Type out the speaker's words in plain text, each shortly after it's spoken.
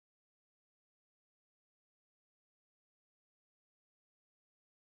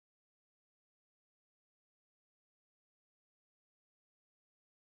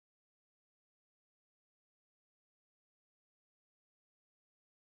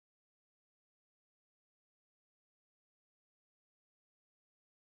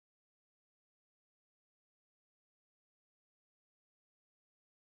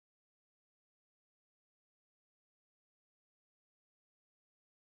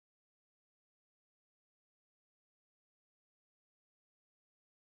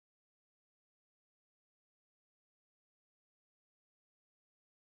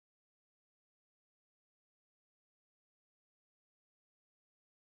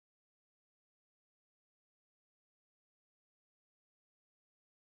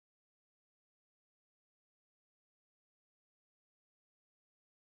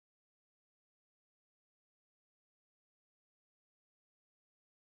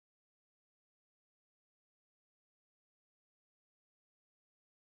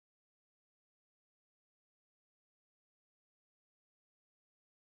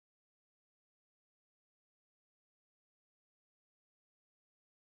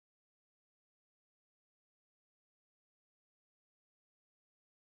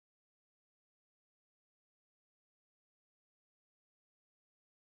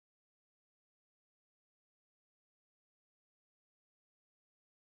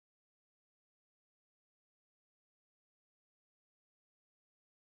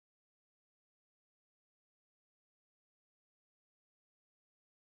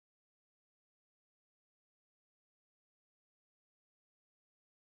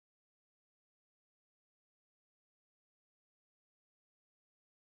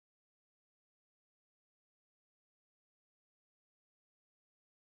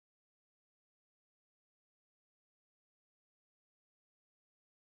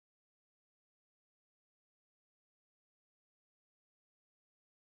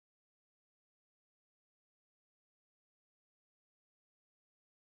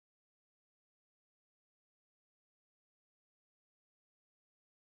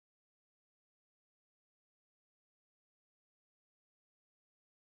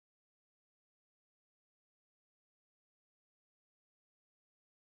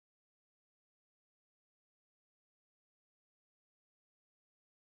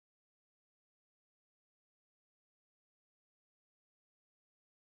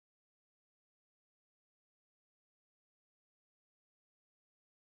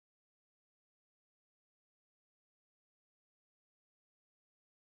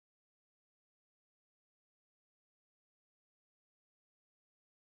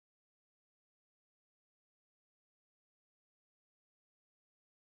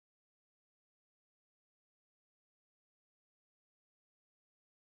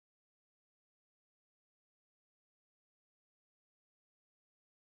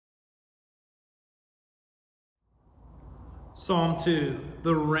Psalm 2,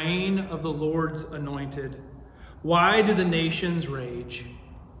 the reign of the Lord's anointed. Why do the nations rage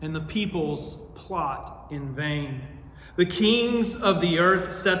and the peoples plot in vain? The kings of the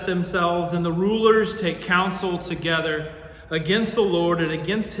earth set themselves and the rulers take counsel together against the Lord and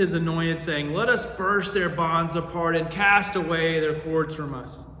against his anointed, saying, let us burst their bonds apart and cast away their cords from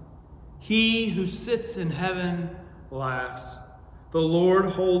us. He who sits in heaven laughs. The Lord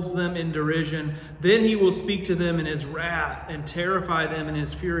holds them in derision. Then he will speak to them in his wrath and terrify them in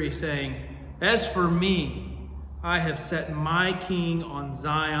his fury, saying, as for me, I have set my king on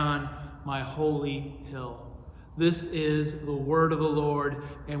Zion, my holy hill. This is the word of the Lord,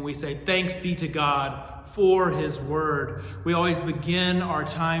 and we say thanks be to God for his word. We always begin our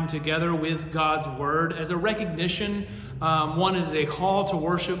time together with God's word as a recognition. One is a call to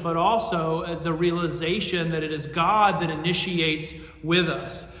worship, but also as a realization that it is God that initiates with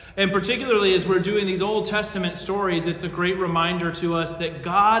us. And particularly as we're doing these Old Testament stories, it's a great reminder to us that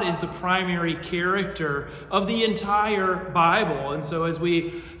God is the primary character of the entire Bible. And so as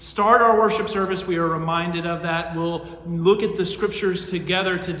we start our worship service, we are reminded of that. We'll look at the scriptures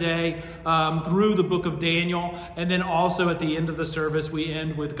together today through the book of Daniel. And then also at the end of the service, we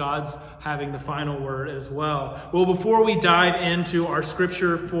end with God's having the final word as well. Well, before we dive into our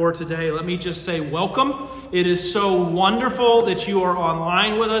scripture for today, let me just say welcome. It is so wonderful that you are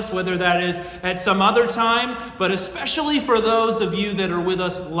online with us, whether that is at some other time, but especially for those of you that are with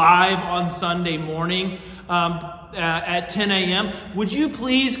us live on Sunday morning at 10 a.m. Would you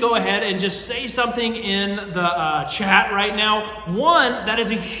please go ahead and just say something in the chat right now? One, that is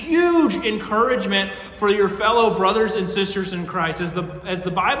a huge encouragement for your fellow brothers and sisters in Christ. As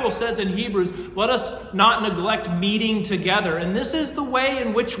the Bible says in Hebrews, let us not neglect meeting together. And this is the way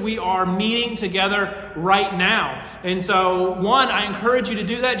in which we are meeting together right now. And so, one, I encourage you to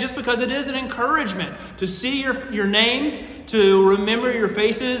do that just because it is an encouragement to see your names, to remember your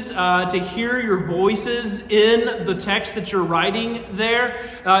faces, to hear your voices in the text that you're writing there.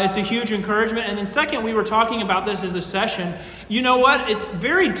 It's a huge encouragement. And then second, we were talking about this as a session. You know what? It's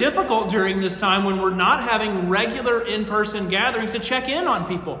very difficult during this time when we're not having regular in-person gatherings to check in on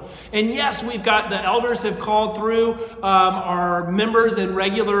people. And yes, we've got the elders have called through our members and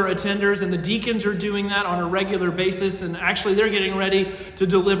regular attenders, and the deacons are doing that on a regular basis. And actually, they're getting ready to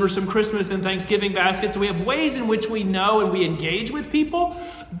deliver some Christmas and Thanksgiving baskets. So we have ways in which we know and we engage with people,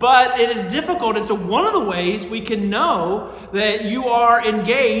 but it is difficult. And so one of the ways we can know that you are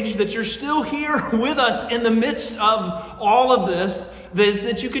engaged, that you're still here with us in the midst of all of this, is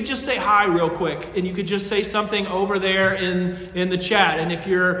that you could just say hi real quick, and you could just say something over there in the chat. And if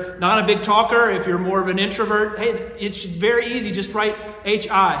you're not a big talker, if you're more of an introvert, hey, it's very easy. Just write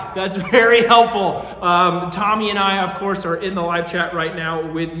HI. That's very helpful. Tommy and I, of course, are in the live chat right now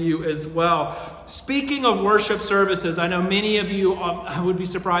with you as well. Speaking of worship services, I know many of you, I would be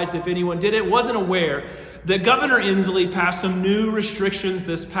surprised if anyone wasn't aware that Governor Inslee passed some new restrictions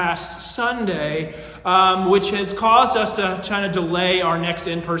this past Sunday, which has caused us to try to delay our next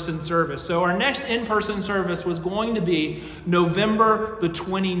in-person service. So our next in-person service was going to be November the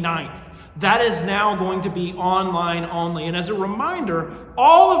 29th. That is now going to be online only. And as a reminder,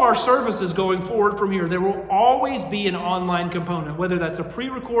 all of our services going forward from here, there will always be an online component, whether that's a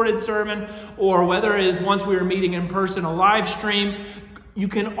pre-recorded sermon or whether it is once we are meeting in person, a live stream. You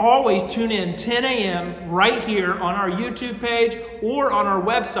can always tune in 10 a.m. right here on our YouTube page or on our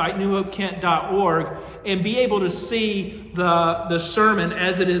website, newhopekent.org, and be able to see the sermon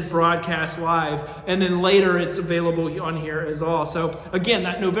as it is broadcast live. And then later it's available on here as well. So again,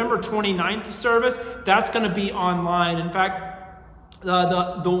 that November 29th service, that's going to be online. In fact,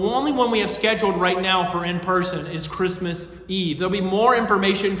 the only one we have scheduled right now for in-person is Christmas Eve. There'll be more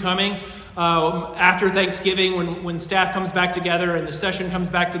information coming after Thanksgiving when staff comes back together and the session comes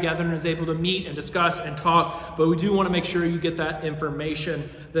back together and is able to meet and discuss and talk. But we do want to make sure you get that information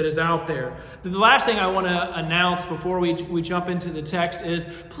that is out there. The last thing I want to announce before we jump into the text is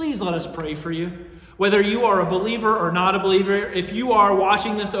please let us pray for you. Whether you are a believer or not a believer, if you are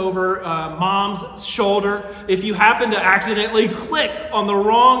watching this over mom's shoulder, if you happen to accidentally click on the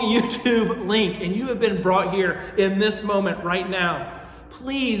wrong YouTube link and you have been brought here in this moment right now,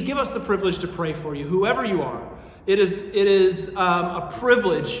 please give us the privilege to pray for you, whoever you are. It is a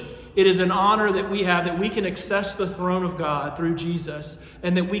privilege. It is an honor that we have, that we can access the throne of God through Jesus,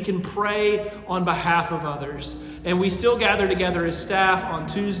 and that we can pray on behalf of others. And we still gather together as staff on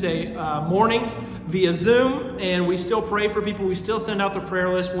Tuesday mornings via Zoom, and we still pray for people. We still send out the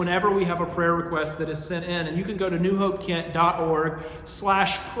prayer list whenever we have a prayer request that is sent in. And you can go to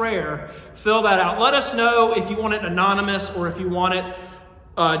newhopekent.org/prayer, fill that out. Let us know if you want it anonymous or if you want it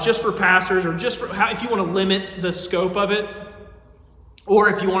just for pastors, or just for if you want to limit the scope of it. Or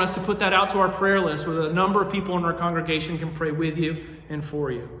if you want us to put that out to our prayer list where a number of people in our congregation can pray with you and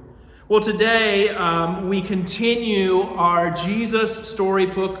for you. Well, today we continue our Jesus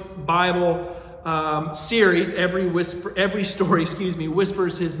Storybook Bible series. Every story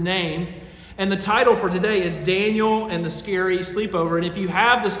whispers his name. And the title for today is Daniel and the Scary Sleepover. And if you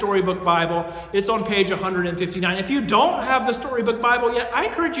have the Storybook Bible, it's on page 159. If you don't have the Storybook Bible yet, I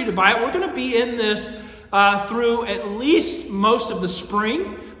encourage you to buy it. We're going to be in this through at least most of the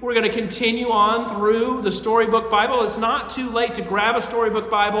spring. We're going to continue on through the Storybook Bible. It's not too late to grab a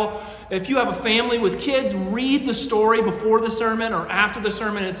Storybook Bible. If you have a family with kids, read the story before the sermon or after the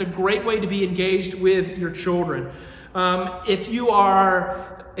sermon. It's a great way to be engaged with your children. If you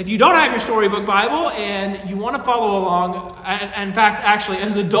don't have your Storybook Bible and you want to follow along, and in fact, actually,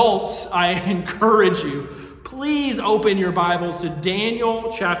 as adults, I encourage you, please open your Bibles to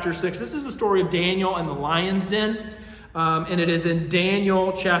Daniel chapter 6. This is the story of Daniel and the lion's den, and it is in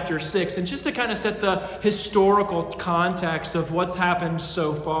Daniel chapter 6. And just to kind of set the historical context of what's happened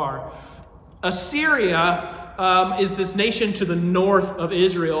so far, Assyria is this nation to the north of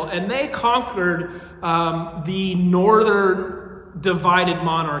Israel, and they conquered the northern divided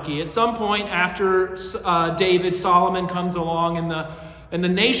monarchy. At some point after Solomon comes along, and the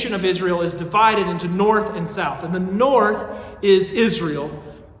nation of Israel is divided into north and south. And the north is Israel,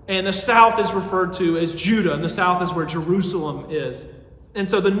 and the south is referred to as Judah, and the south is where Jerusalem is. And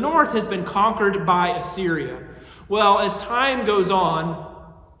so the north has been conquered by Assyria. Well, as time goes on,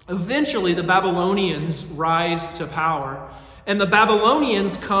 eventually the Babylonians rise to power. And the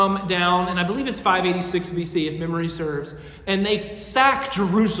Babylonians come down, and I believe it's 586 BC, if memory serves, and they sack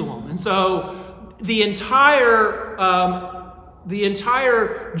Jerusalem. And so the entire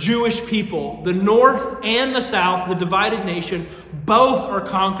Jewish people, the north and the south, the divided nation, both are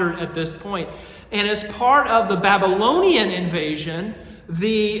conquered at this point. And as part of the Babylonian invasion,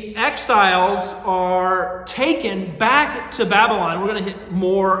 the exiles are taken back to Babylon. We're going to hit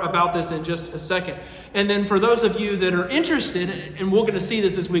more about this in just a second. And then for those of you that are interested, and we're going to see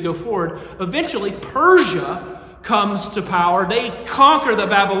this as we go forward, eventually Persia comes to power. They conquer the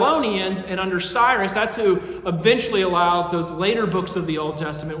Babylonians, and under Cyrus, that's who eventually allows those later books of the Old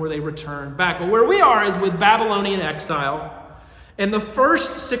Testament where they return back. But where we are is with Babylonian exile. And the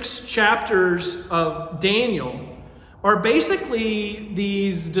first 6 chapters of Daniel are basically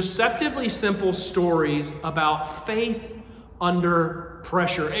these deceptively simple stories about faith under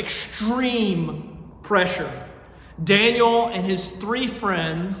pressure, extreme pressure. Daniel and his 3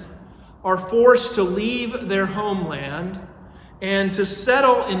 friends are forced to leave their homeland and to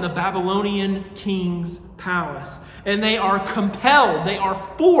settle in the Babylonian king's palace. And they are compelled, they are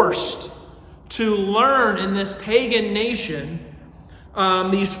forced to learn in this pagan nation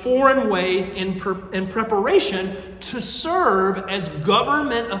these foreign ways in preparation to serve as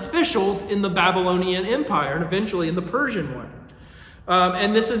government officials in the Babylonian Empire and eventually in the Persian one.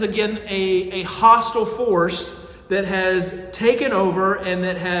 And this is, again, a hostile force that has taken over and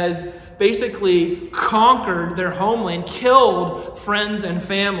that has basically conquered their homeland, killed friends and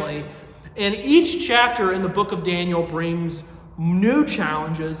family. And each chapter in the book of Daniel brings new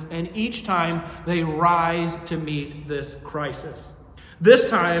challenges, and each time they rise to meet this crisis. This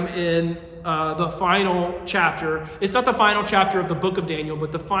time in the final chapter, it's not the final chapter of the book of Daniel,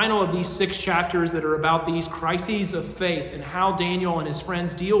 but the final of these 6 chapters that are about these crises of faith and how Daniel and his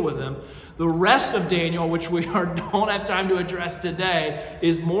friends deal with them. The rest of Daniel, which we don't have time to address today,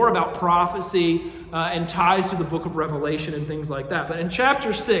 is more about prophecy and ties to the book of Revelation and things like that. But in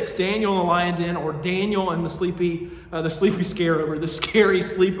chapter 6, Daniel and the Lion Den, or Daniel and the Scary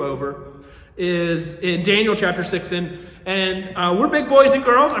Sleepover, is in Daniel chapter 6. And we're big boys and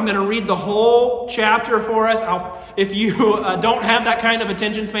girls. I'm going to read the whole chapter for us. If you don't have that kind of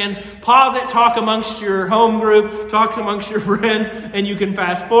attention span, pause it, talk amongst your home group, talk amongst your friends, and you can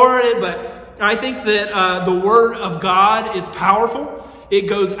fast forward it. But I think that the Word of God is powerful. It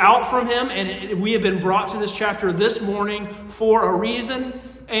goes out from Him, and we have been brought to this chapter this morning for a reason.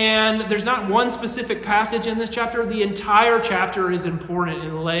 And there's not one specific passage in this chapter. The entire chapter is important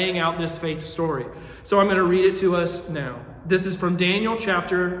in laying out this faith story. So I'm going to read it to us now. This is from Daniel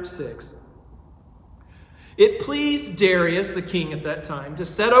chapter 6. It pleased Darius, the king at that time, to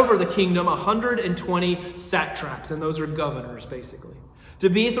set over the kingdom 120 satraps, and those are governors, basically, to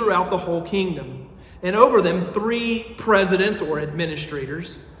be throughout the whole kingdom, and over them 3 presidents or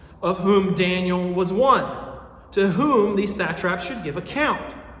administrators, of whom Daniel was one, to whom these satraps should give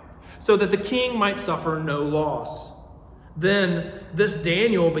account, so that the king might suffer no loss. Then this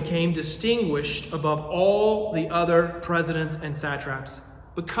Daniel became distinguished above all the other presidents and satraps,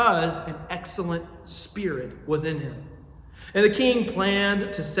 because an excellent spirit was in him. And the king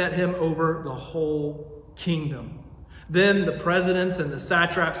planned to set him over the whole kingdom. Then the presidents and the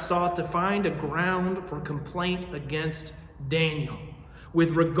satraps sought to find a ground for complaint against Daniel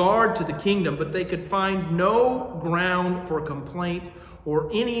with regard to the kingdom, but they could find no ground for complaint or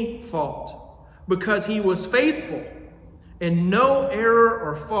any fault, because he was faithful, and no error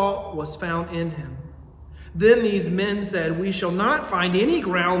or fault was found in him. Then these men said, "We shall not find any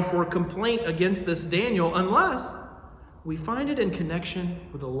ground for complaint against this Daniel unless we find it in connection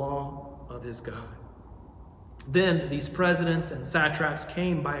with the law of his God." Then these presidents and satraps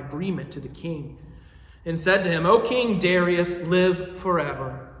came by agreement to the king and said to him, "O King Darius, live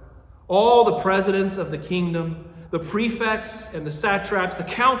forever. All the presidents of the kingdom, the prefects and the satraps, the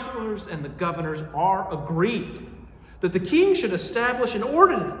counselors and the governors are agreed that the king should establish an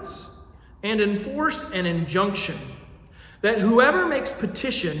ordinance and enforce an injunction that whoever makes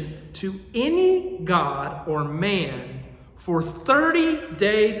petition to any god or man for 30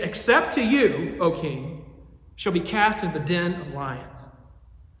 days, except to you, O king, shall be cast into the den of lions.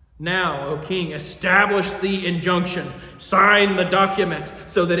 Now, O king, establish the injunction, sign the document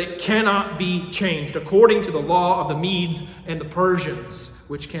so that it cannot be changed, according to the law of the Medes and the Persians,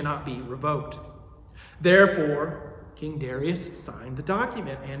 which cannot be revoked." Therefore, King Darius signed the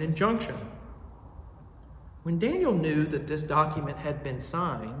document and injunction. When Daniel knew that this document had been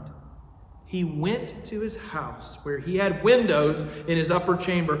signed, he went to his house, where he had windows in his upper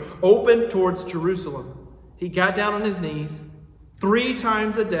chamber open towards Jerusalem. He got down on his knees 3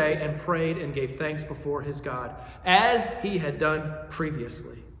 times a day and prayed and gave thanks before his God, as he had done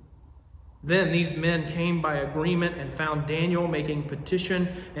previously. Then these men came by agreement and found Daniel making petition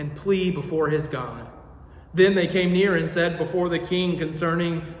and plea before his God. Then they came near and said before the king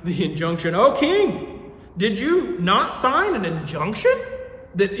concerning the injunction, "O king, did you not sign an injunction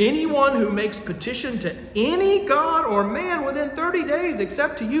that anyone who makes petition to any god or man within 30 days,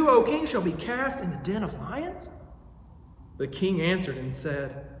 except to you, O king, shall be cast in the den of lions?" The king answered and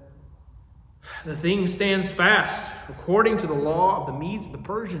said, "The thing stands fast according to the law of the Medes and the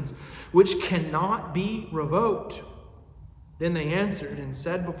Persians, which cannot be revoked." Then they answered and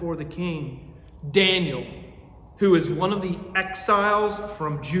said before the king, "Daniel, who is one of the exiles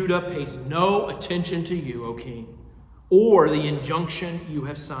from Judah, pays no attention to you, O king, or the injunction you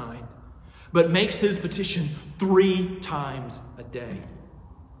have signed, but makes his petition 3 times a day."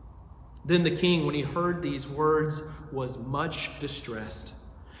 Then the king, when he heard these words, was much distressed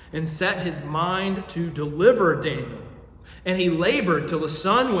and set his mind to deliver Daniel. And he labored till the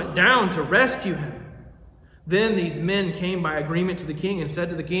sun went down to rescue him. Then these men came by agreement to the king and said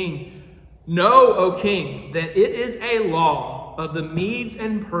to the king, "Know, O king, that it is a law of the Medes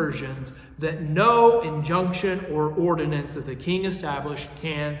and Persians that no injunction or ordinance that the king established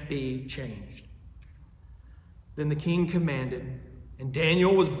can be changed." Then the king commanded, and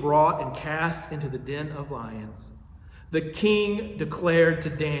Daniel was brought and cast into the den of lions. The king declared to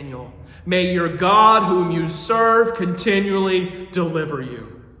Daniel, "May your God whom you serve continually deliver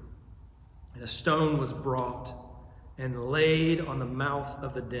you." And a stone was brought and laid on the mouth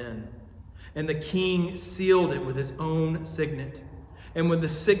of the den. And the king sealed it with his own signet and with the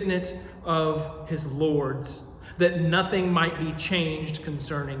signet of his lords, that nothing might be changed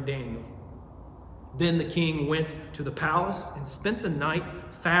concerning Daniel. Then the king went to the palace and spent the night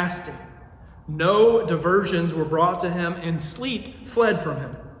fasting. No diversions were brought to him, and sleep fled from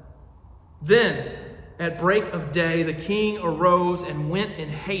him. Then, at break of day, the king arose and went in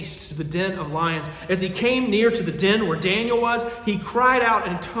haste to the den of lions. As he came near to the den where Daniel was, he cried out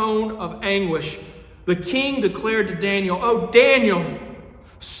in a tone of anguish. The king declared to Daniel, "O Daniel,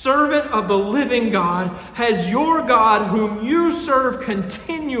 servant of the living God, has your God, whom you serve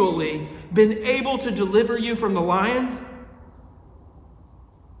continually, been able to deliver you from the lions?"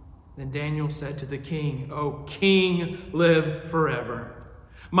 Then Daniel said to the king, "O king, live forever.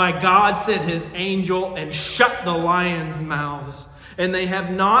 My God sent his angel and shut the lions' mouths, and they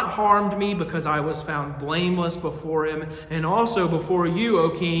have not harmed me because I was found blameless before him, and also before you, O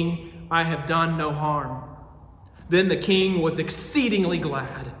king, I have done no harm." Then the king was exceedingly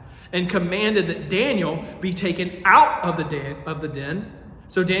glad and commanded that Daniel be taken out of the den.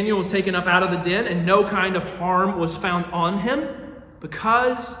 So Daniel was taken up out of the den, and no kind of harm was found on him,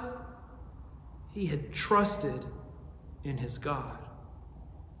 because he had trusted in his God.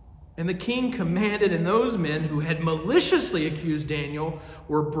 And the king commanded, and those men who had maliciously accused Daniel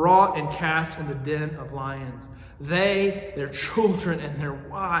were brought and cast in the den of lions, they, their children, and their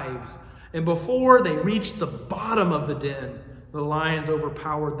wives. And before they reached the bottom of the den, the lions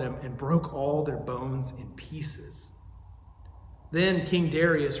overpowered them and broke all their bones in pieces. Then King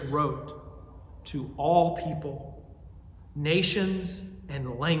Darius wrote to all people, nations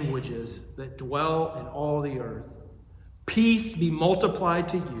and languages that dwell in all the earth, peace be multiplied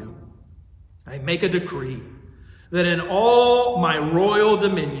to you. I make a decree that in all my royal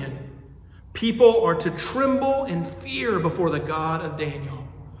dominion, people are to tremble and fear before the God of Daniel.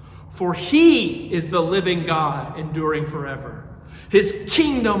 For he is the living God, enduring forever. His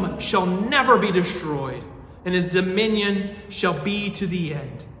kingdom shall never be destroyed, and his dominion shall be to the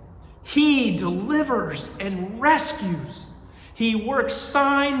end. He delivers and rescues. He works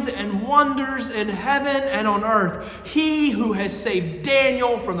signs and wonders in heaven and on earth. He who has saved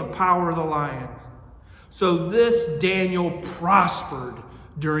Daniel from the power of the lions. So this Daniel prospered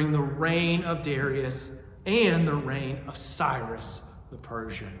during the reign of Darius and the reign of Cyrus the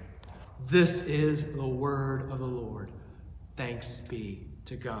Persian. This is the word of the Lord. Thanks be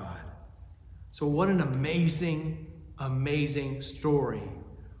to God. So what an amazing, amazing story.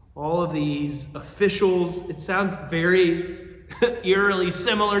 All of these officials, it sounds very eerily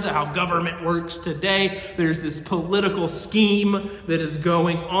similar to how government works today. There's this political scheme that is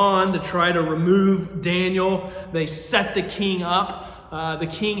going on to try to remove Daniel. They set the king up. The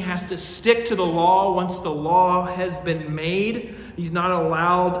king has to stick to the law once the law has been made. He's not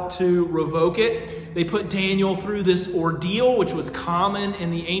allowed to revoke it. They put Daniel through this ordeal, which was common in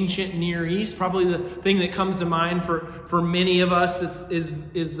the ancient Near East. Probably the thing that comes to mind for many of us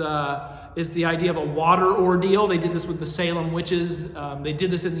is the idea of a water ordeal. They did this with the Salem witches. They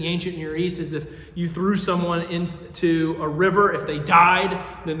did this in the ancient Near East, as if you threw someone into a river. If they died,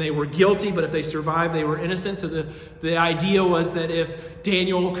 then they were guilty, but if they survived, they were innocent. So the idea was that if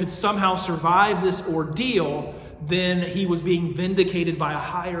Daniel could somehow survive this ordeal, then he was being vindicated by a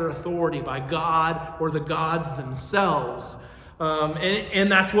higher authority, by God or the gods themselves.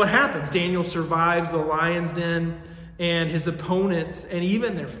 And that's what happens. Daniel survives the lion's den, and his opponents and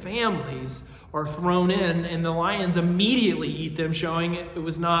even their families are thrown in, and the lions immediately eat them, showing it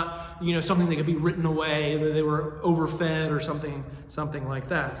was not, something that could be written away, that they were overfed or something like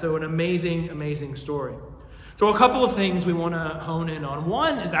that. So an amazing, amazing story. So a couple of things we want to hone in on.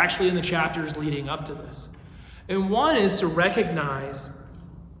 One is actually in the chapters leading up to this. And one is to recognize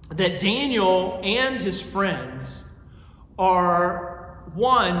that Daniel and his friends are,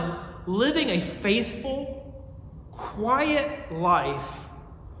 one, living a faithful, quiet life,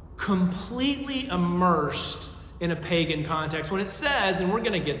 completely immersed in a pagan context. When it says, and we're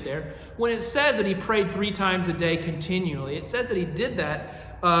going to get there, when it says that he prayed 3 times a day continually, it says that he did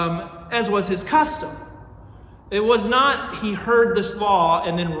that as was his custom. It was not he heard this law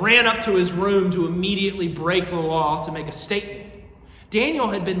and then ran up to his room to immediately break the law to make a statement. Daniel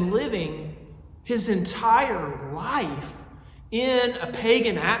had been living his entire life in a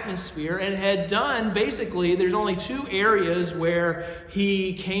pagan atmosphere and had done, basically, there's only 2 areas where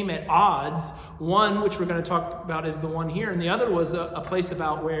he came at odds. One, which we're going to talk about, is the one here, and the other was a place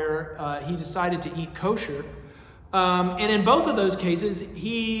about where he decided to eat kosher. And in both of those cases,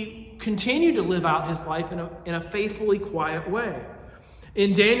 he continued to live out his life in a faithfully quiet way.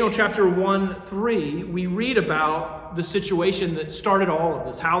 In Daniel chapter 1:3, we read about the situation that started all of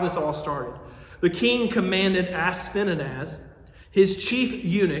this, how this all started. The king commanded Ashpenaz, his chief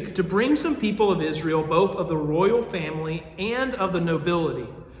eunuch, to bring some people of Israel, both of the royal family and of the nobility,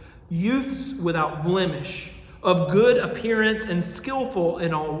 youths without blemish, of good appearance and skillful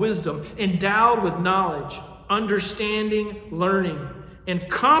in all wisdom, endowed with knowledge, understanding, learning, and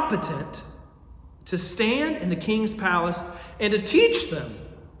competent to stand in the king's palace and to teach them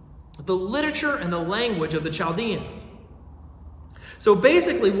the literature and the language of the Chaldeans. So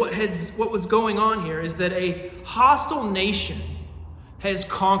basically what was going on here is that a hostile nation has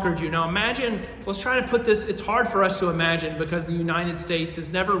conquered you. Now imagine, let's try to put this, it's hard for us to imagine because the United States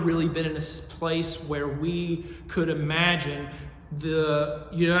has never really been in a place where we could imagine the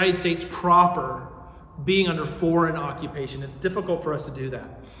United States proper being under foreign occupation. It's difficult for us to do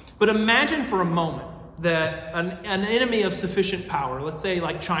that. But imagine for a moment that an enemy of sufficient power, let's say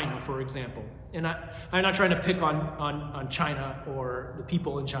like China, for example, and I'm not trying to pick on China or the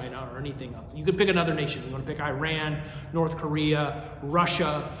people in China or anything else. You could pick another nation. You want to pick Iran, North Korea,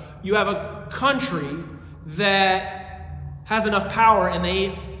 Russia. You have a country that has enough power and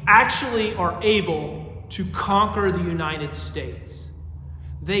they actually are able to conquer the United States.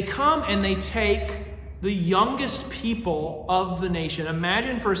 They come and they take the youngest people of the nation.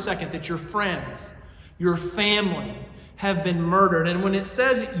 Imagine for a second that your friends, your family have been murdered. And when it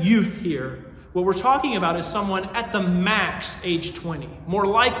says youth here, what we're talking about is someone at the max age 20, more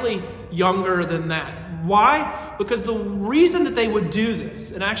likely younger than that. Why? Because the reason that they would do this,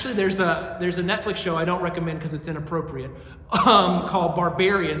 and actually there's a Netflix show I don't recommend because it's inappropriate, called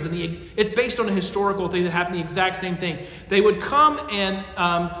Barbarians, and it's based on a historical thing that happened, the exact same thing. They would come and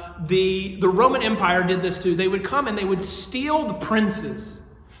the Roman Empire did this too. They would come and they would steal the princes,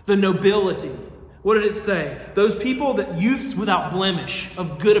 the nobility. What did it say? Those people, that youths without blemish,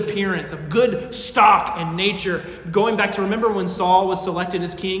 of good appearance, of good stock and nature. Going back to, remember when Saul was selected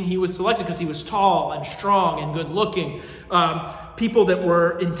as king? He was selected because he was tall and strong and good looking. People that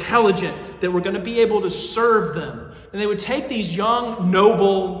were intelligent, that were going to be able to serve them. And they would take these young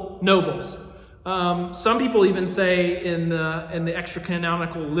nobles. Some people even say in the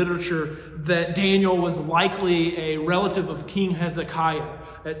extra-canonical literature that Daniel was likely a relative of King Hezekiah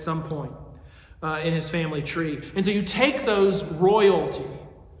at some point. In his family tree. And so you take those royalty,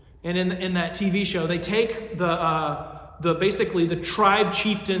 and in that TV show, they take basically the tribe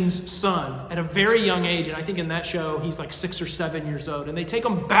chieftain's son at a very young age, and I think in that show he's like 6 or 7 years old, and they take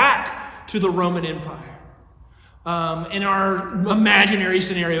him back to the Roman Empire. In our imaginary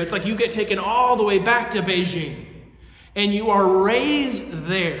scenario, it's like you get taken all the way back to Beijing, and you are raised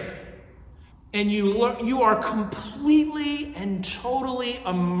there. And you are completely and totally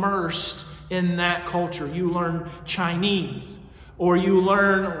immersed in that culture. You learn Chinese, or you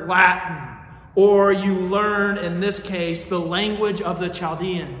learn Latin, or you learn, in this case, the language of the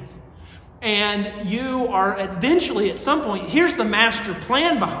Chaldeans. And you are eventually, at some point, here's the master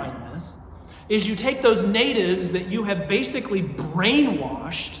plan behind this, is you take those natives that you have basically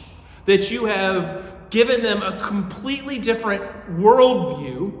brainwashed, that you have given them a completely different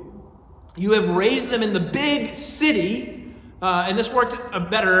worldview. You have raised them in the big city, and this worked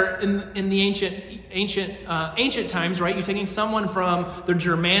better in the ancient times, right? You're taking someone from the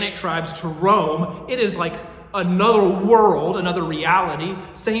Germanic tribes to Rome. It is like another world, another reality.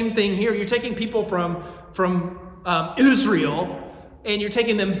 Same thing here. You're taking people from Israel, and you're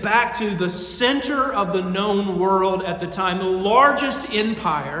taking them back to the center of the known world at the time, the largest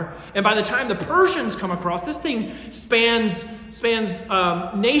empire. And by the time the Persians come across, this thing spans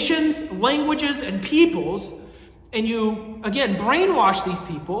nations, languages, and peoples. And you, again, brainwash these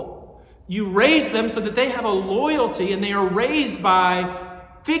people. You raise them so that they have a loyalty, and they are raised by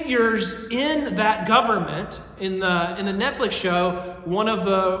figures in that government. In the Netflix show, one of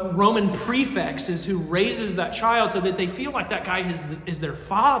the Roman prefects is who raises that child so that they feel like that guy is their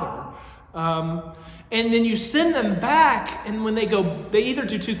father. And then you send them back, and when they go, they either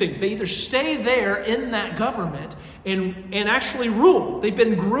do two things. They either stay there in that government and actually rule. They've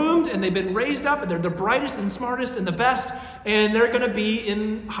been groomed and they've been raised up, and they're the brightest and smartest and the best, and they're going to be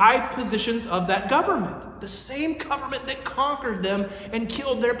in high positions of that government. The same government that conquered them and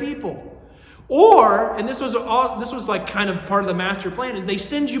killed their people. Or, and this was like kind of part of the master plan, is they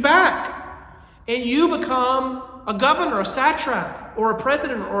send you back and you become a governor, a satrap, or a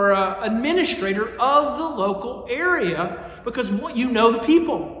president, or an administrator of the local area, because you know the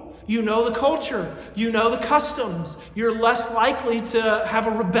people, you know the culture, you know the customs. You're less likely to have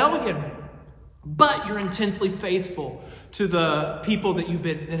a rebellion, but you're intensely faithful to the people that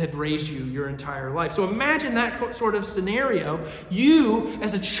have raised you your entire life. So imagine that sort of scenario. You,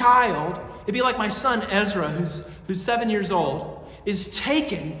 as a child, it'd be like my son Ezra, who's 7 years old, is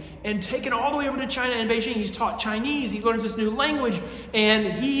taken all the way over to China and Beijing. He's taught Chinese. He learns this new language,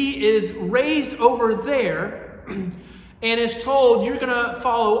 and he is raised over there and is told, you're going to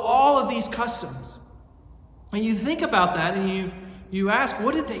follow all of these customs. And you think about that, and you ask,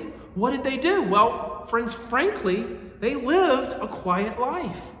 what did they do? Well, friends, frankly, they lived a quiet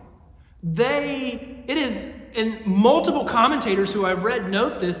life. It is, and multiple commentators who I've read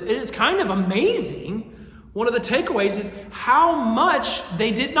note this, it is kind of amazing. One of the takeaways is how much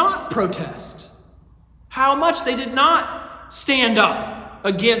they did not protest, how much they did not stand up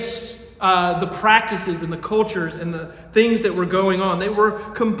against the practices and the cultures and the things that were going on. They were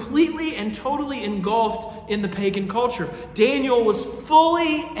completely and totally engulfed in the pagan culture. Daniel was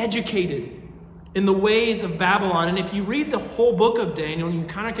fully educated in the ways of Babylon. And if you read the whole book of Daniel, you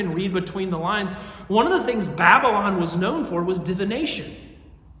kind of can read between the lines. One of the things Babylon was known for was divination.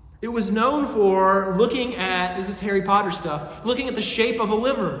 It was known for looking at, this is Harry Potter stuff, looking at the shape of a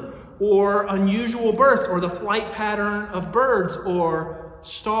liver, or unusual births, or the flight pattern of birds, or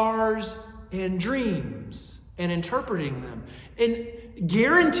stars and dreams, and interpreting them. And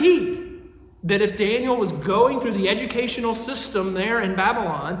guaranteed that if Daniel was going through the educational system there in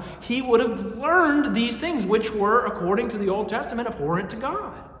Babylon, he would have learned these things, which were, according to the Old Testament, abhorrent to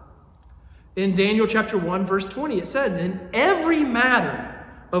God. In Daniel chapter 1, verse 20, it says, in every matter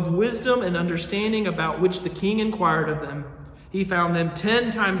of wisdom and understanding about which the king inquired of them, he found them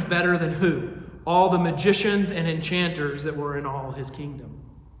 10 times better than who? all the magicians and enchanters that were in all his kingdom.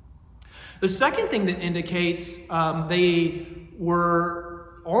 The second thing that indicates they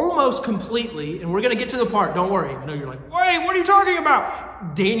were almost completely, and we're going to get to the part, don't worry. I know you're like, wait, what are you talking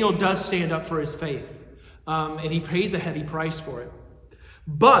about? Daniel does stand up for his faith, and he pays a heavy price for it.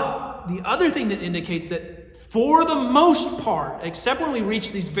 But the other thing that indicates that for the most part, except when we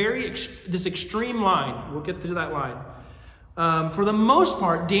reach this extreme line, we'll get to that line. For the most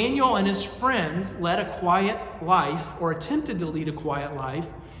part, Daniel and his friends led a quiet life, or attempted to lead a quiet life,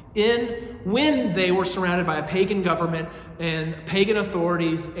 when they were surrounded by a pagan government and pagan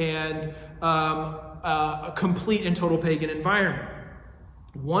authorities and a complete and total pagan environment.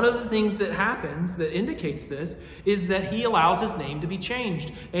 One of the things that happens that indicates this is that he allows his name to be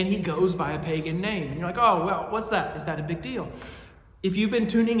changed, and he goes by a pagan name. And you're like, oh, well, what's that? Is that a big deal? If you've been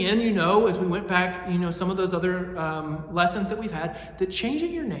tuning in, you know, as we went back, you know, some of those other lessons that we've had, that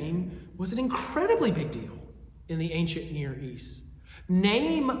changing your name was an incredibly big deal in the ancient Near East.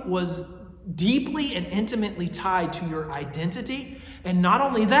 Name was deeply and intimately tied to your identity, and not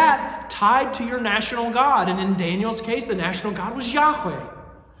only that, tied to your national God. And in Daniel's case, the national God was Yahweh.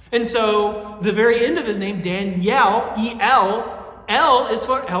 And so the very end of his name, Daniel, E-L, El is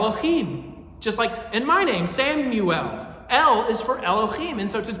for Elohim. Just like in my name, Samuel, El is for Elohim. And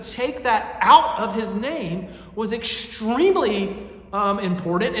so to take that out of his name was extremely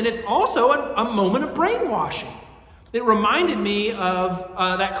important, and it's also a moment of brainwashing. It reminded me of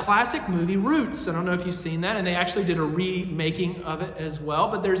that classic movie, Roots. I don't know if you've seen that, and they actually did a remaking of it as well.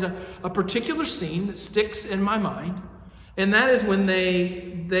 But there's a particular scene that sticks in my mind, and that is when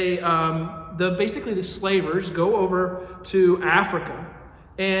basically the slavers go over to Africa,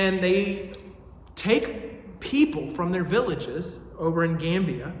 and they take people from their villages over in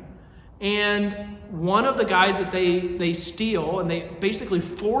Gambia, and one of the guys that they steal and they basically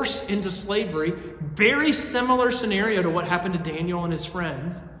force into slavery, very similar scenario to what happened to Daniel and his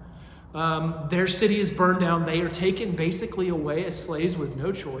friends. Their city is burned down. They are taken basically away as slaves with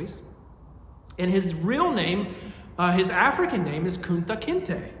no choice. And his real name, his African name, is Kunta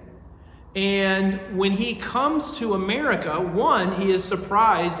Kinte. And when he comes to America, one, he is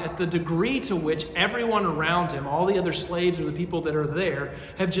surprised at the degree to which everyone around him, all the other slaves or the people that are there,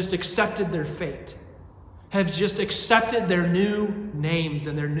 have just accepted their fate, have just accepted their new names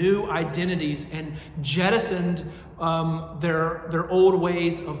and their new identities and jettisoned their old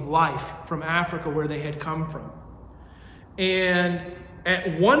ways of life from Africa where they had come from. And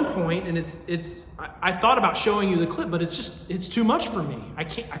at one point, and I thought about showing you the clip, but it's too much for me. I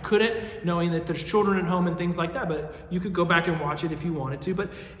couldn't, knowing that there's children at home and things like that, but you could go back and watch it if you wanted to.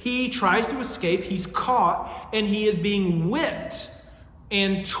 But he tries to escape, he's caught, and he is being whipped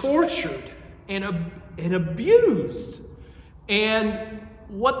and tortured and abused. And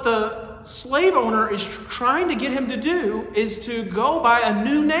what the slave owner is trying to get him to do is to go by a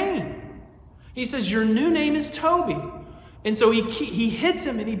new name. He says, your new name is Toby. And so he hits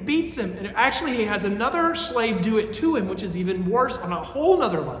him and he beats him. And actually he has another slave do it to him, which is even worse on a whole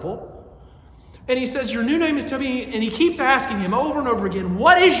nother level. And he says, your new name is Toby. And he keeps asking him over and over again,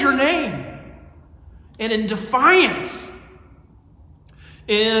 what is your name? And in defiance,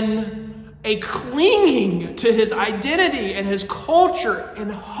 in a clinging to his identity and his culture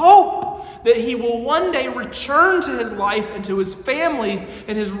and hope that he will one day return to his life and to his families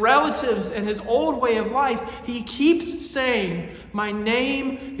and his relatives and his old way of life, he keeps saying, my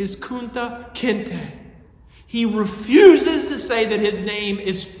name is Kunta Kinte. He refuses to say that his name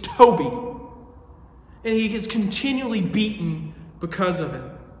is Toby. And he is continually beaten because of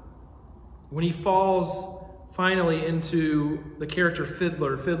it. When he falls finally into the character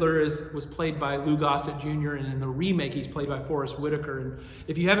Fiddler. Fiddler was played by Lou Gossett Jr., and in the remake he's played by Forrest Whitaker. And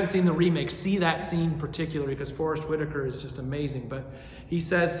if you haven't seen the remake, see that scene particularly, because Forrest Whitaker is just amazing. But he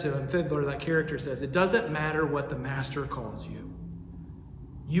says to him, Fiddler, that character says, it doesn't matter what the master calls you.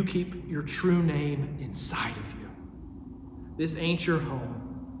 You keep your true name inside of you. This ain't your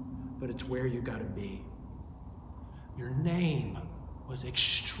home, but it's where you gotta be. Your name was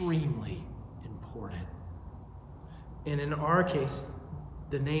extremely important. And in our case,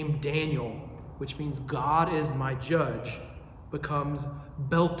 the name Daniel, which means God is my judge, becomes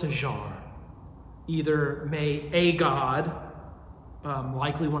Belteshazzar. Either may a god,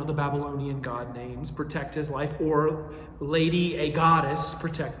 likely one of the Babylonian god names, protect his life, or lady, a goddess,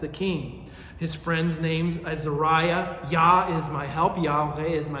 protect the king. His friend's name, Azariah, Yah is my help, Yahweh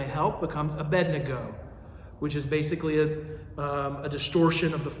is my help, becomes Abednego, which is basically a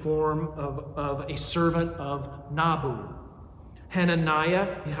distortion of the form of a servant of Nabu.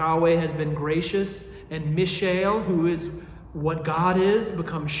 Hananiah, Yahweh has been gracious, and Mishael, who is what God is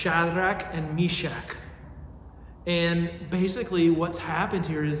becomes Shadrach and Meshach. And basically what's happened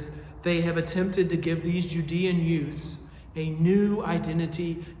here is they have attempted to give these Judean youths a new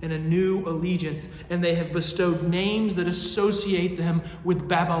identity and a new allegiance, and they have bestowed names that associate them with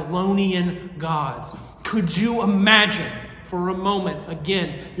Babylonian gods. Could you imagine for a moment,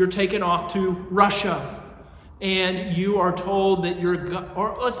 again, you're taken off to Russia, and you are told that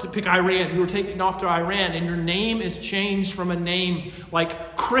or let's pick Iran, you were taken off to Iran, and your name is changed from a name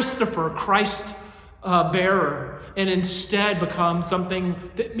like Christopher, Christ bearer, and instead becomes something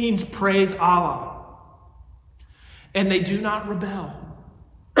that means praise Allah. And they do not rebel.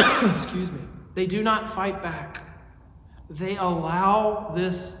 Excuse me. They do not fight back. They allow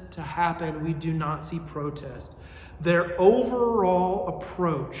this to happen. We do not see protest. Their overall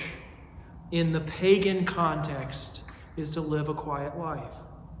approach in the pagan context is to live a quiet life.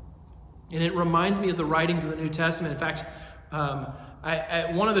 And it reminds me of the writings of the New Testament. In fact,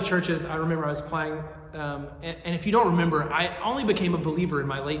 at one of the churches, I remember I was playing, and if you don't remember, I only became a believer in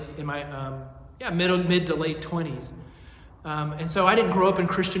my mid to late 20s. And so I didn't grow up in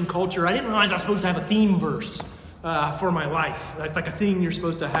Christian culture. I didn't realize I was supposed to have a theme verse for my life. That's like a thing you're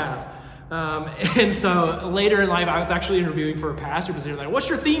supposed to have. And so later in life, I was actually interviewing for a pastor position. Like, what's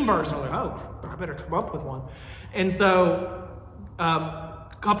your theme verse? And I was like, oh, I better come up with one. And so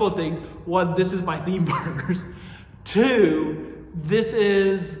a couple of things. One, this is my theme verse. Two, this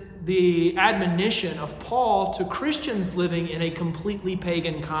is the admonition of Paul to Christians living in a completely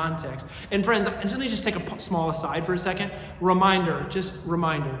pagan context. And friends, let me just take a small aside for a second. Reminder,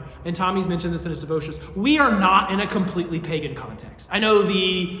 and Tommy's mentioned this in his devotions, we are not in a completely pagan context. I know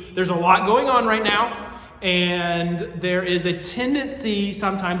there's a lot going on right now, and there is a tendency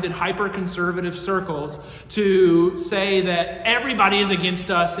sometimes in hyper-conservative circles to say that everybody is against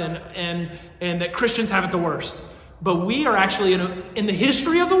us and that Christians have it the worst. But we are actually in the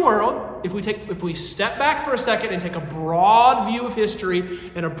history of the world, if we step back for a second and take a broad view of history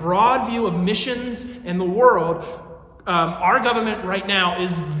and a broad view of missions in the world, our government right now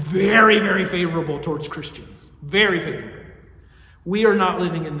is very, very favorable towards Christians. Very favorable. We are not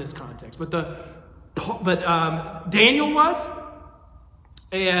living in this context. But Daniel was,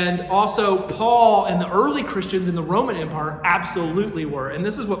 and also Paul and the early Christians in the Roman Empire absolutely were. And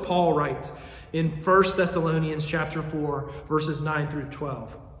this is what Paul writes in 1 Thessalonians chapter 4, verses 9 through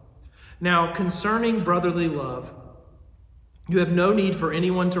 12. Now, concerning brotherly love, you have no need for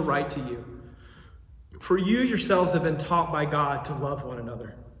anyone to write to you, for you yourselves have been taught by God to love one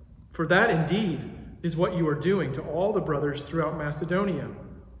another. For that indeed is what you are doing to all the brothers throughout Macedonia.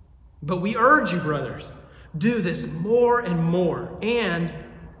 But we urge you, brothers, do this more and more, and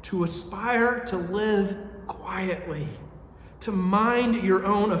to aspire to live quietly, to mind your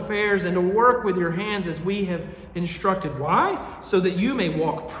own affairs and to work with your hands as we have instructed. Why? So that you may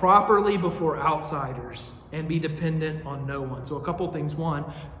walk properly before outsiders and be dependent on no one. So a couple of things. One,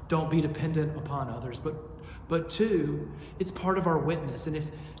 don't be dependent upon others. But two, it's part of our witness. And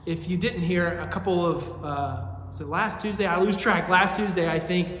if you didn't hear a couple of, was it last Tuesday? I lose track. Last Tuesday, I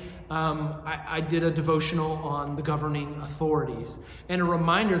think, I did a devotional on the governing authorities and a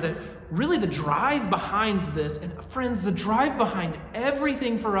reminder that really the drive behind this, and friends, the drive behind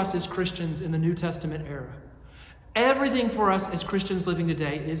everything for us as Christians in the New Testament era, everything for us as Christians living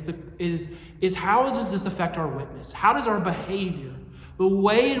today is how does this affect our witness? How does our behavior, the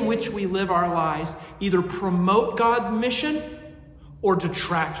way in which we live our lives, either promote God's mission or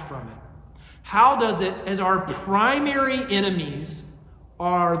detract from it? How does it, as our primary enemies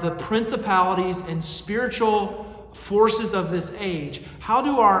are the principalities and spiritual forces of this age, how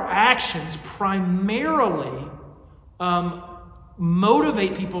do our actions primarily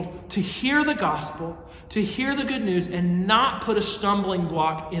motivate people to hear the gospel, to hear the good news, and not put a stumbling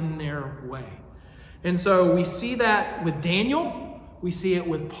block in their way? And so we see that with Daniel, we see it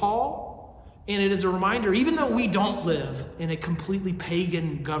with Paul, and it is a reminder, even though we don't live in a completely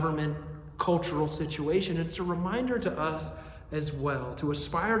pagan government cultural situation, it's a reminder to us as well, to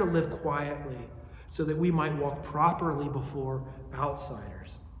aspire to live quietly so that we might walk properly before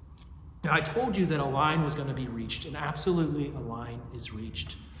outsiders. Now, I told you that a line was going to be reached, and absolutely a line is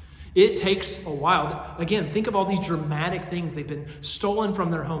reached. It takes a while. Again, think of all these dramatic things. They've been stolen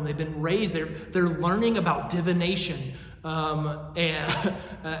from their home. They've been raised. They're learning about divination and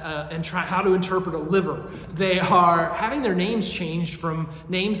try how to interpret a liver. They are having their names changed from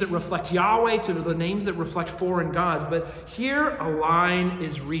names that reflect Yahweh to the names that reflect foreign gods. But here a line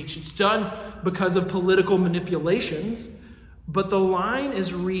is reached. It's done because of political manipulations, but the line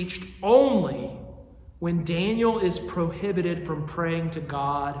is reached only when Daniel is prohibited from praying to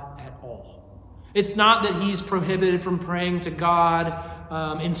God at all. It's not that he's prohibited from praying to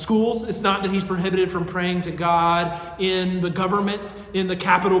God in schools. It's not that he's prohibited from praying to God in the government, in the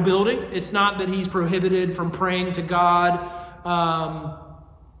Capitol building. It's not that he's prohibited from praying to God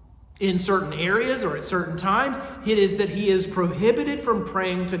in certain areas or at certain times. It is that he is prohibited from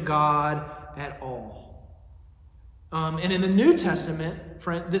praying to God at all. And in the New Testament,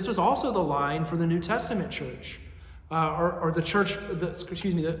 friend, this was also the line for the New Testament church. Or the church,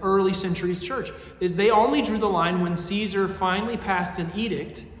 the early centuries church, is they only drew the line when Caesar finally passed an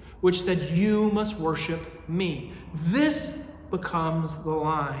edict which said, you must worship me. This becomes the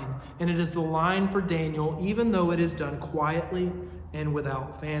line, and it is the line for Daniel, even though it is done quietly and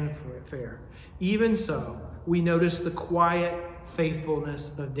without fanfare. Even so, we notice the quiet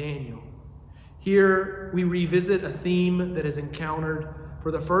faithfulness of Daniel. Here we revisit a theme that is encountered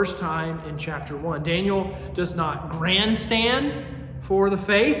for the first time in chapter 1. Daniel does not grandstand for the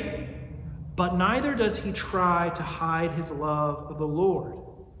faith, but neither does he try to hide his love of the Lord.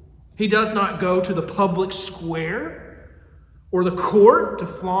 He does not go to the public square or the court to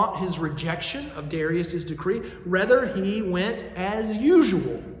flaunt his rejection of Darius's decree. Rather, he went as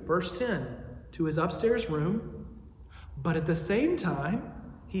usual, verse 10, to his upstairs room. But at the same time,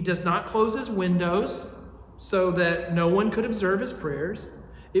 he does not close his windows so that no one could observe his prayers.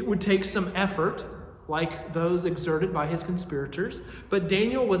 It would take some effort, like those exerted by his conspirators, but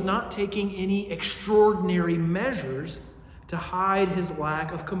Daniel was not taking any extraordinary measures to hide his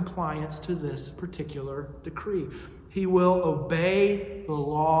lack of compliance to this particular decree. He will obey the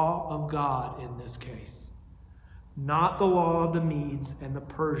law of God in this case, not the law of the Medes and the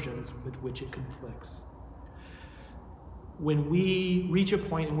Persians with which it conflicts. When we reach a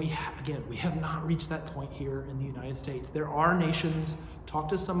point, and we have not reached that point here in the United States. There are nations, talk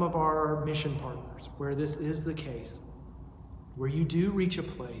to some of our mission partners, where this is the case, where you do reach a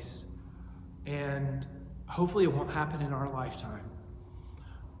place, and hopefully it won't happen in our lifetime.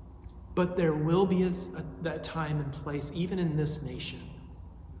 But there will be that time and place, even in this nation,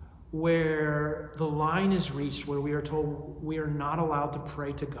 where the line is reached, where we are told we are not allowed to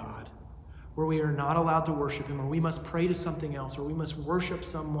pray to God, where we are not allowed to worship him, or we must pray to something else, or we must worship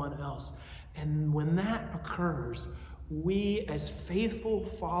someone else. And when that occurs, we as faithful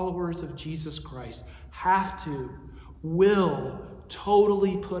followers of Jesus Christ will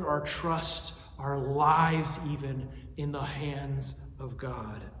totally put our trust, our lives even, in the hands of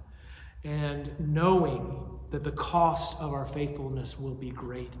God. And knowing that the cost of our faithfulness will be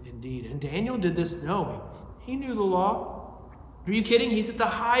great indeed. And Daniel did this knowing. He knew the law. Are you kidding? He's at the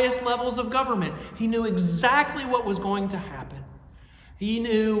highest levels of government. He knew exactly what was going to happen. He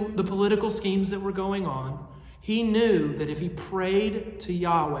knew the political schemes that were going on. He knew that if he prayed to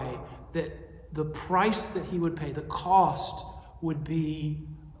Yahweh, that the price that he would pay, the cost, would be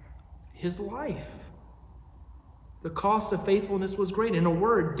his life. The cost of faithfulness was great. In a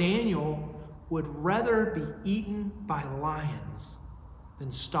word, Daniel would rather be eaten by lions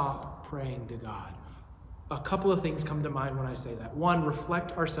than stop praying to God. A couple of things come to mind when I say that. One,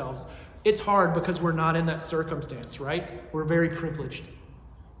 reflect ourselves. It's hard because we're not in that circumstance, right? We're very privileged.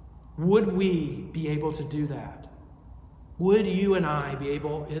 Would we be able to do that? Would you and I be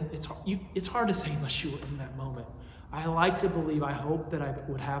able? It's hard to say unless you were in that moment. I like to believe, I hope that I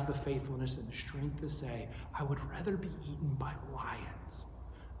would have the faithfulness and the strength to say, I would rather be eaten by lions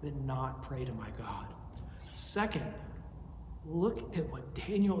than not pray to my God. Second, look at what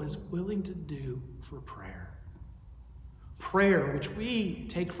Daniel is willing to do for prayer. Prayer, which we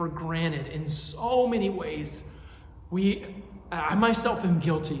take for granted in so many ways. I myself am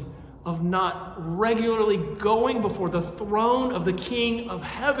guilty of not regularly going before the throne of the King of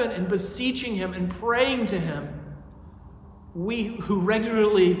heaven and beseeching him and praying to him. We who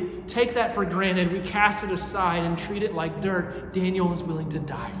regularly take that for granted, we cast it aside and treat it like dirt. Daniel is willing to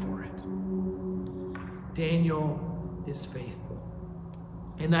die for it. Daniel is faithful.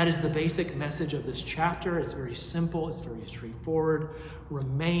 And that is the basic message of this chapter. It's very simple. It's very straightforward.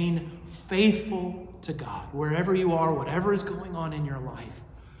 Remain faithful to God. Wherever you are, whatever is going on in your life,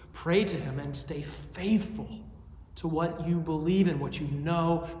 pray to him and stay faithful to what you believe in, what you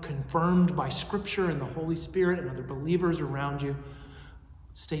know, confirmed by Scripture and the Holy Spirit and other believers around you.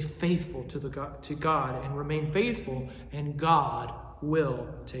 Stay faithful to God and remain faithful, and God will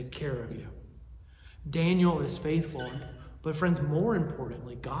take care of you. Daniel is faithful, but friends, more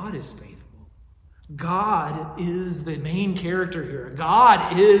importantly, God is faithful. God is the main character here.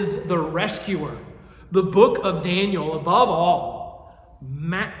 God is the rescuer. The book of Daniel, above all,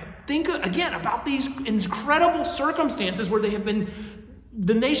 think again about these incredible circumstances where they have been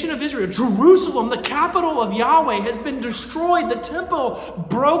The nation of Israel, Jerusalem, the capital of Yahweh, has been destroyed. The temple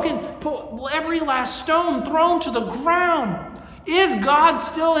broken, every last stone thrown to the ground. Is God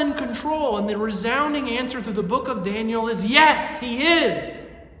still in control? And the resounding answer through the book of Daniel is yes, he is.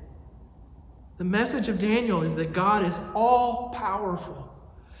 The message of Daniel is that God is all-powerful.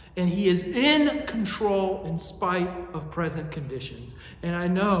 And he is in control in spite of present conditions. And I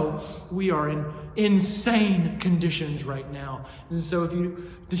know we are in insane conditions right now. And so if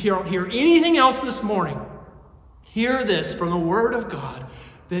you don't hear anything else this morning, hear this from the Word of God,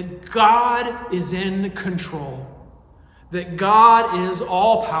 that God is in control. That God is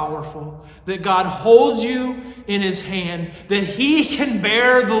all-powerful, that God holds you in his hand, that he can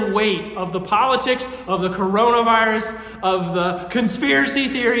bear the weight of the politics, of the coronavirus, of the conspiracy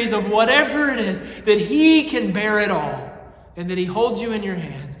theories, of whatever it is, that he can bear it all, and that he holds you in your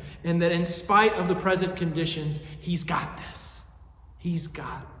hands, and that in spite of the present conditions, he's got this. He's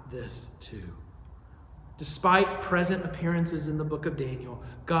got this too. Despite present appearances in the book of Daniel,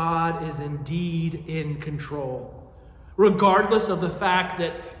 God is indeed in control. Regardless of the fact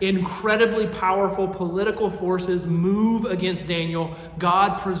that incredibly powerful political forces move against Daniel,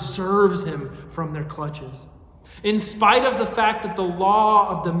 God preserves him from their clutches. In spite of the fact that the law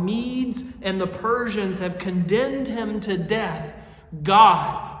of the Medes and the Persians have condemned him to death,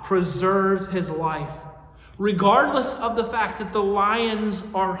 God preserves his life. Regardless of the fact that the lions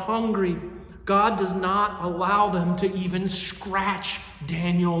are hungry, God does not allow them to even scratch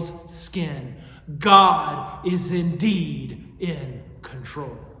Daniel's skin. God is indeed in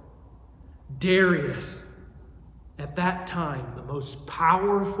control. Darius, at that time, the most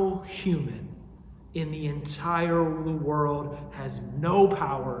powerful human in the entire world, has no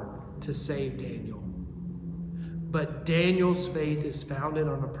power to save Daniel. But Daniel's faith is founded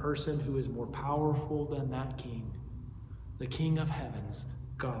on a person who is more powerful than that king, the King of heavens,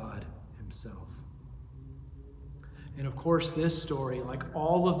 God himself. And of course, this story, like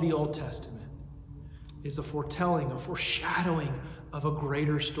all of the Old Testament, is a foretelling, a foreshadowing of a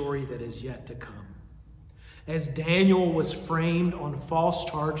greater story that is yet to come. As Daniel was framed on false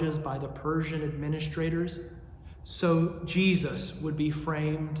charges by the Persian administrators, so Jesus would be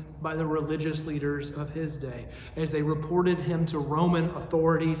framed by the religious leaders of his day, as they reported him to Roman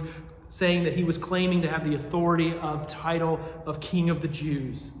authorities, saying that he was claiming to have the authority of title of King of the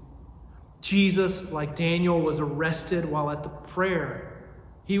Jews. Jesus, like Daniel, was arrested while at the prayer.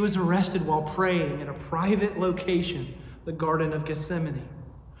 He was arrested while praying in a private location, the Garden of Gethsemane.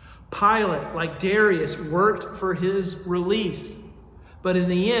 Pilate, like Darius, worked for his release. But in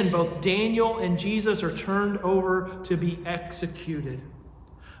the end, both Daniel and Jesus are turned over to be executed.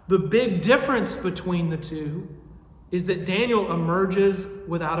 The big difference between the two is that Daniel emerges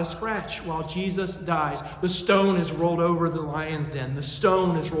without a scratch while Jesus dies. The stone is rolled over the lion's den. The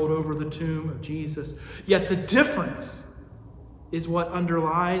stone is rolled over the tomb of Jesus. Yet the difference is what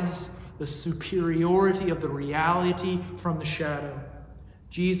underlies the superiority of the reality from the shadow.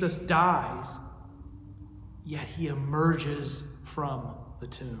 Jesus dies, yet he emerges from the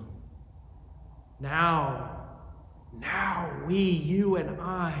tomb. Now we, you and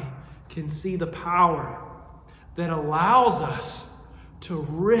I, can see the power that allows us to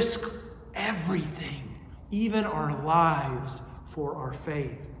risk everything, even our lives, for our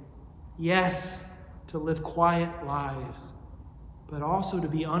faith. Yes, to live quiet lives, but also to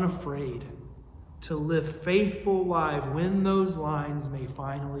be unafraid, to live faithful lives when those lines may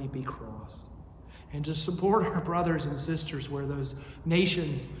finally be crossed, and to support our brothers and sisters where those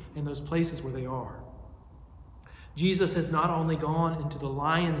nations and those places where they are. Jesus has not only gone into the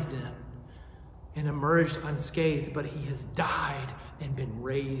lion's den and emerged unscathed, but he has died and been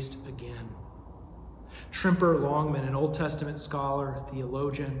raised again. Trimper Longman, an Old Testament scholar,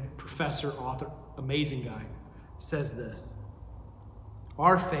 theologian, professor, author, amazing guy, says this: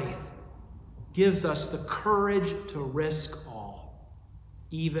 our faith gives us the courage to risk all,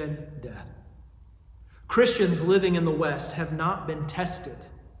 even death. Christians living in the West have not been tested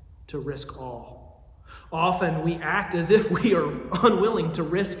to risk all. Often we act as if we are unwilling to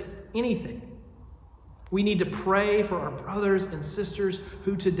risk anything. We need to pray for our brothers and sisters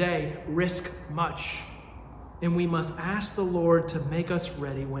who today risk much. And we must ask the Lord to make us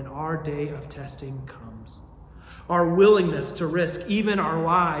ready when our day of testing comes. Our willingness to risk even our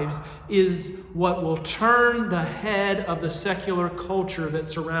lives is what will turn the head of the secular culture that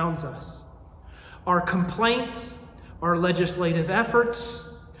surrounds us. Our complaints, our legislative efforts,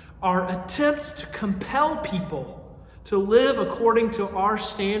 our attempts to compel people to live according to our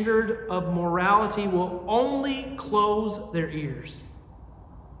standard of morality will only close their ears.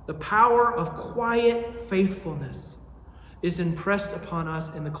 The power of quiet faithfulness is impressed upon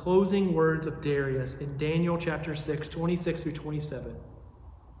us in the closing words of Darius in Daniel chapter 6, 26 through 27.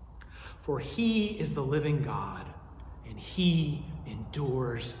 For he is the living God, and he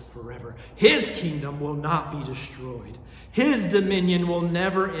endures forever. His kingdom will not be destroyed. His dominion will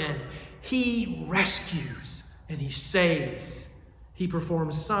never end. He rescues and he saves. He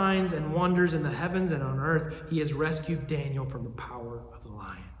performs signs and wonders in the heavens and on earth. He has rescued Daniel from the power of the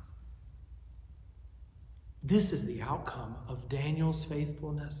lions. This is the outcome of Daniel's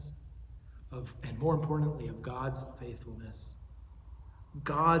faithfulness, and more importantly, of God's faithfulness.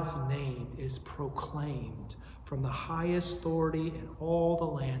 God's name is proclaimed from the highest authority in all the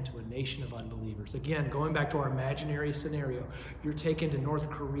land to a nation of unbelievers. Again, going back to our imaginary scenario, you're taken to North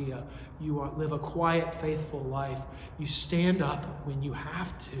Korea. You live a quiet, faithful life. You stand up when you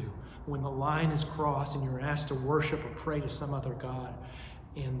have to, when the line is crossed and you're asked to worship or pray to some other God.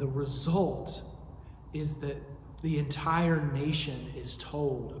 And the result is that the entire nation is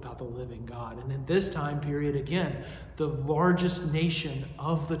told about the living God. And in this time period, again, the largest nation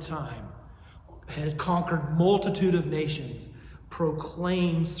of the time had conquered multitude of nations,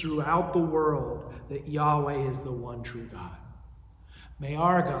 proclaims throughout the world that Yahweh is the one true God. May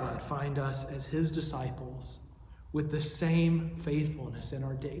our God find us as his disciples with the same faithfulness in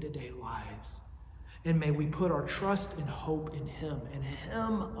our day-to-day lives. And may we put our trust and hope in him and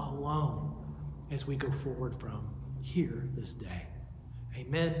him alone as we go forward from here this day.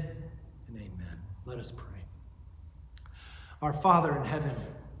 Amen and amen. Let us pray. Our Father in heaven,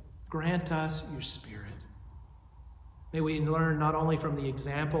 grant us your Spirit. May we learn not only from the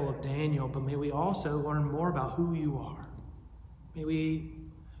example of Daniel, but may we also learn more about who you are. May we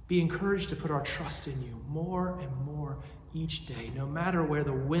be encouraged to put our trust in you more and more each day. No matter where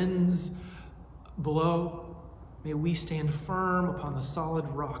the winds blow, may we stand firm upon the solid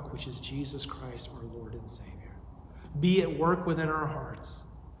rock, which is Jesus Christ, our Lord and Savior. Be at work within our hearts,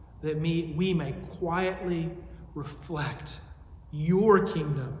 that we may quietly reflect your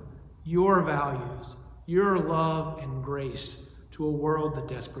kingdom, your values, your love and grace to a world that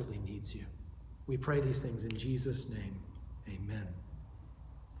desperately needs you. We pray these things in Jesus' name. Amen.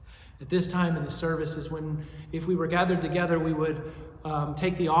 At this time in the service is when, if we were gathered together, we would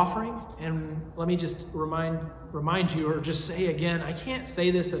take the offering. And let me just remind you, or just say again, I can't say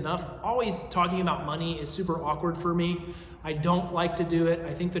this enough. Always talking about money is super awkward for me. I don't like to do it.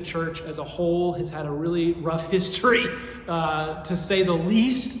 I think the church as a whole has had a really rough history, to say the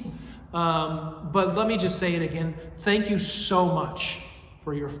least. But let me just say it again. Thank you so much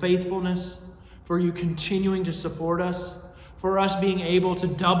for your faithfulness, for you continuing to support us, for us being able to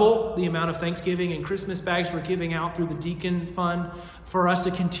double the amount of Thanksgiving and Christmas bags we're giving out through the Deacon Fund, for us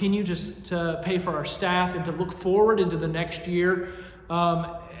to continue to pay for our staff and to look forward into the next year,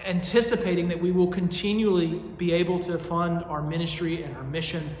 anticipating that we will continually be able to fund our ministry and our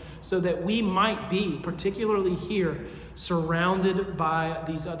mission so that we might be, particularly here, surrounded by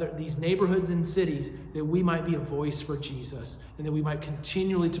these neighborhoods and cities, that we might be a voice for Jesus and that we might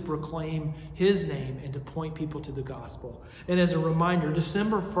continually to proclaim his name and to point people to the gospel. And as a reminder,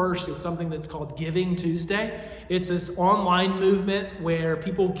 December 1st is something that's called Giving Tuesday. It's this online movement where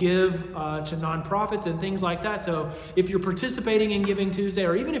people give to nonprofits and things like that. So if you're participating in Giving Tuesday,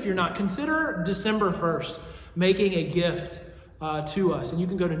 or even if you're not, consider December 1st making a gift to us. And you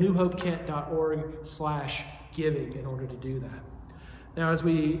can go to newhopekent.org/giving in order to do that. Now, as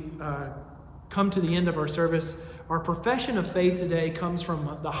we come to the end of our service, our profession of faith today comes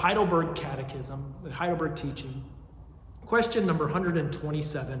from the Heidelberg Catechism, the Heidelberg teaching. Question number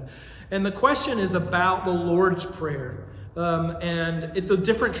 127. And the question is about the Lord's Prayer. And it's a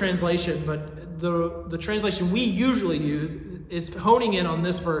different translation, but the translation we usually use is honing in on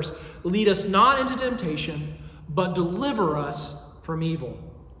this verse: lead us not into temptation, but deliver us from evil.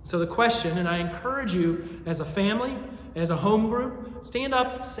 So the question, and I encourage you as a family, as a home group, stand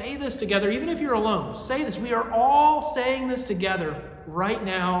up, say this together, even if you're alone. Say this. We are all saying this together right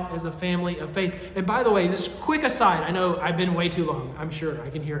now as a family of faith. And by the way, this quick aside, I know I've been way too long. I'm sure I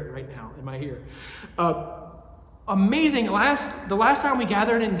can hear it right now in my ear. Amazing. The last time we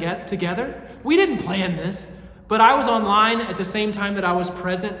gathered and get together, we didn't plan this, but I was online at the same time that I was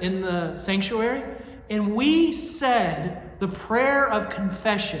present in the sanctuary, and we said the prayer of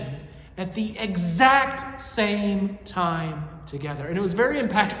confession at the exact same time together. And it was very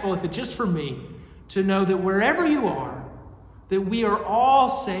impactful, if it's just for me, to know that wherever you are, that we are all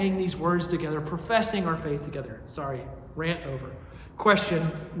saying these words together, professing our faith together. Sorry, rant over.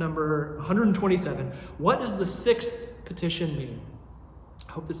 Question number 127. What does the sixth petition mean?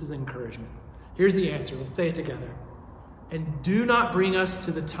 I hope this is encouragement. Here's the answer. Let's say it together. And do not bring us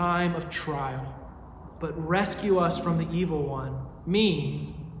to the time of trial, but rescue us from the evil one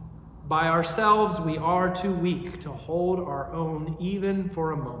means by ourselves we are too weak to hold our own even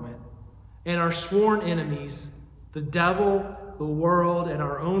for a moment. And our sworn enemies, the devil, the world, and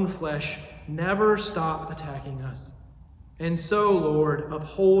our own flesh, never stop attacking us. And so, Lord,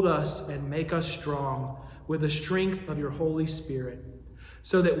 uphold us and make us strong with the strength of your Holy Spirit,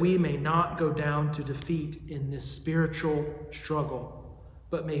 so that we may not go down to defeat in this spiritual struggle,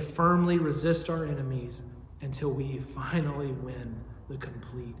 but may firmly resist our enemies until we finally win the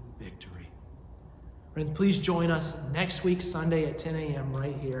complete victory. Friends, please join us next week, Sunday at 10 a.m.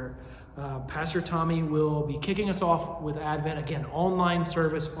 right here. Pastor Tommy will be kicking us off with Advent, again, online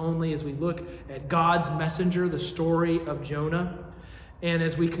service only, as we look at God's messenger, the story of Jonah. And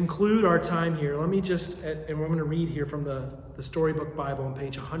as we conclude our time here, let me just, and we're going to read here from the Storybook Bible on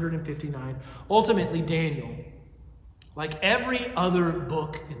page 159. Ultimately, Daniel, like every other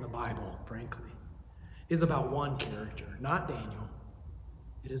book in the Bible, frankly, is about one character, not Daniel.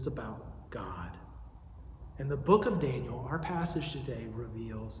 It is about God. And the book of Daniel, our passage today,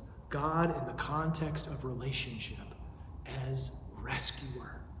 reveals God in the context of relationship as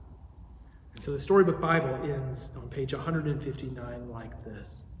rescuer. And so the Storybook Bible ends on page 159 like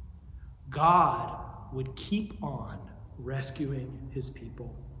this. God would keep on rescuing his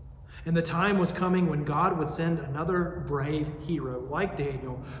people. And the time was coming when God would send another brave hero like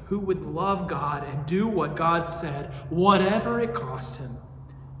Daniel, who would love God and do what God said, whatever it cost him,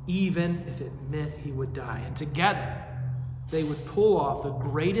 even if it meant he would die. And together, they would pull off the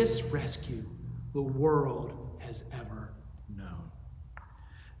greatest rescue the world has ever known.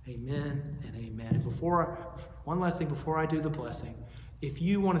 Amen and amen. And one last thing before I do the blessing. If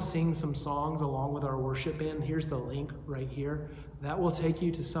you want to sing some songs along with our worship band, here's the link right here. That will take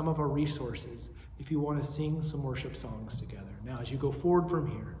you to some of our resources if you want to sing some worship songs together. Now, as you go forward from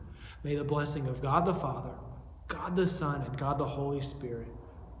here, may the blessing of God the Father, God the Son, and God the Holy Spirit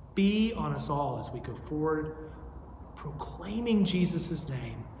be on us all as we go forward, proclaiming Jesus'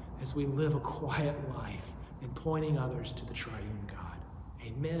 name as we live a quiet life and pointing others to the triune God.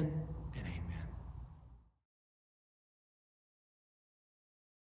 Amen